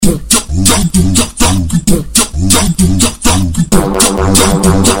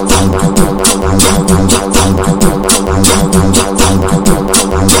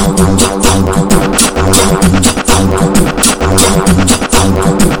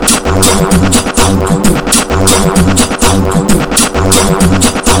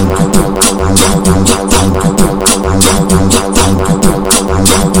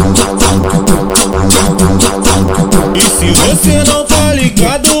você não tá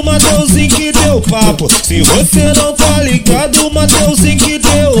ligado, o Matheusinho que deu papo. Se você não tá ligado, o Matheusinho que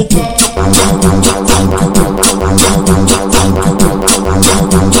deu papo.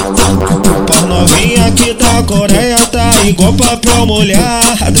 Por novinha aqui da Coreia tá igual papel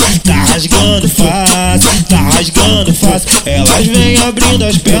molhado. Tá rasgando fácil, tá rasgando fácil. Elas vêm abrindo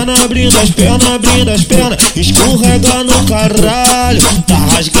as pernas, abrindo as pernas, abrindo as pernas. Escorrega no caralho. Tá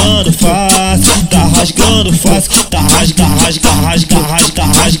rasgando fácil, tá rasgando fácil. Tá rasga, rasga, rasga, rasga,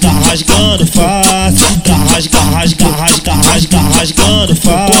 rasga, rasgando fácil. Tá rasga, rasga, rasga, rasga, rasgando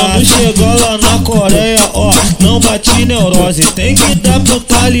fácil. Quando chegou lá na Coreia, ó, não bate neurose. Tem que dar pro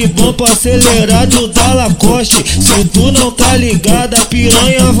Talibã pra acelerar do da Lacoste. Se tu não tá ligada,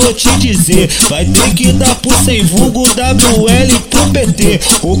 piranha, vou te dizer. Vai ter que dar pro sem vulgo, WL pro PT.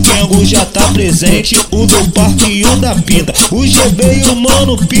 O Kengo já tá presente, o do Parque e o da Pinta. O GB e o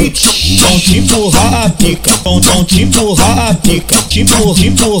Mano Pit vão te empurrar a pica. Vão te empurrar a pica. Te empurra, te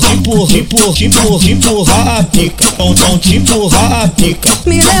empurra, te empurra, te empurra, te empurra, te empurrar a pica. Vão te empurrar a pica.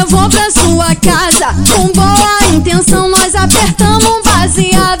 Me levou pra sua casa com boa intenção, nós apertamos um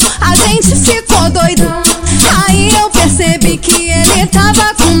baseado, a gente ficou doidão. Aí eu percebi que ele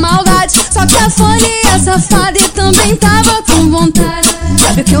tava com maldade, só que a Fanny é safada e também tava com vontade.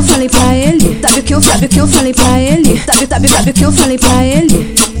 Sabe o que eu falei pra ele? Sabe o que eu falei pra ele? Sabe o que eu falei pra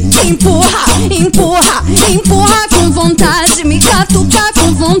ele? Empurra, empurra, empurra com vontade, me catuca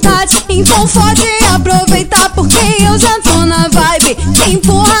com vontade. Então pode aproveitar porque eu já tô na vibe.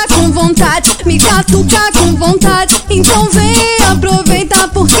 Empurra com vontade, me catuca com vontade. Então vem aproveitar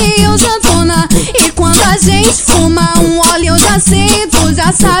porque eu já tô na. E quando a gente fuma um óleo eu já sei, tu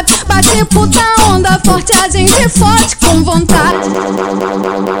já sabe. Bate puta onda forte, a gente forte com vontade.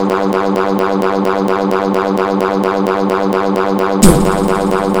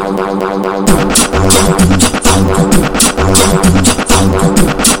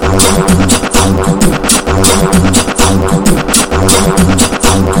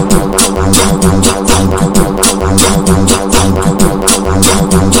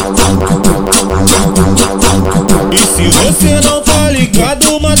 Se você não tá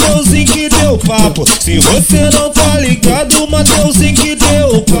ligado, o Matheusinho que deu papo. Se você não tá ligado, o Matheusinho que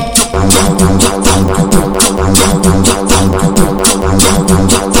deu papo.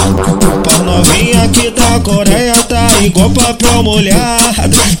 Por novinha aqui da Coreia tá igual papel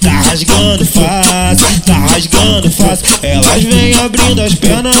molhado. Tá rasgando fácil, tá rasgando fácil. Elas vêm abrindo as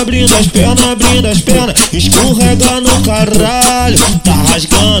pernas, abrindo as pernas, abrindo as pernas. Escorrega no caralho. Tá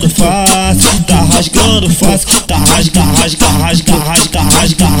rasgando fácil, tá rasgando fácil. Tá rasga, rasga, rasga, rasga,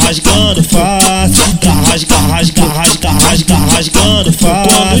 rasga, rasgando fácil. Tá rasga, rasga, rasga, rasga, rasgando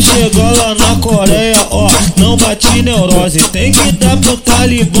fácil. Quando chegou lá na Coreia, ó, não bate neurose. Tem que dar pro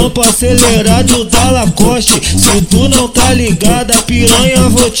Talibã pra acelerar do da Lacoste. Se tu não tá ligada, piranha,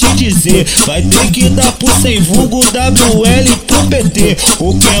 vou te dizer. Vai ter que dar pro sem vulgo, WL pro PT.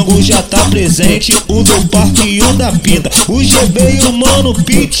 O Kengo já tá presente, o do Parque e o da Pinta. O GB e o Mano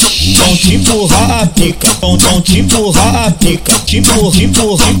Pit vão te empurrar a pica. Vão te empurrar a pica. Te empurra, te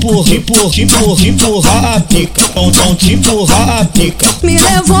empurra, te empurra, te empurra, te empurra, te empurrar a pica. Vão te empurrar a pica. Me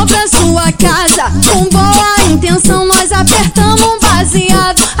levou pra sua casa com boa intenção, nós apertamos um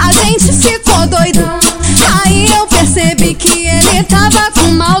baseado, a gente ficou doidão. Aí eu percebi que ele tava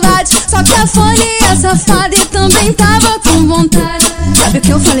com maldade, só que a Fanny é safada e também tava com vontade. Sabe o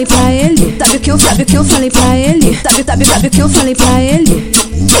que eu falei pra ele? Sabe o que eu falei pra ele? Sabe o que eu falei pra ele?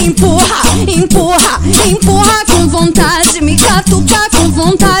 Empurra, empurra, empurra com vontade, me catuca com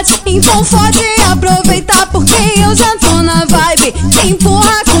vontade. Então pode aproveitar porque eu já tô na vibe.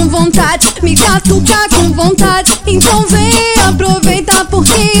 Empurra com vontade, me catuca com vontade. Então vem aproveitar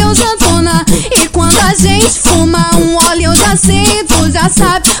porque eu já tô na. E quando a gente fuma um óleo eu já sei, tu já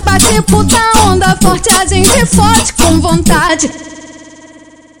sabe. Bate puta onda forte, a gente forte com vontade.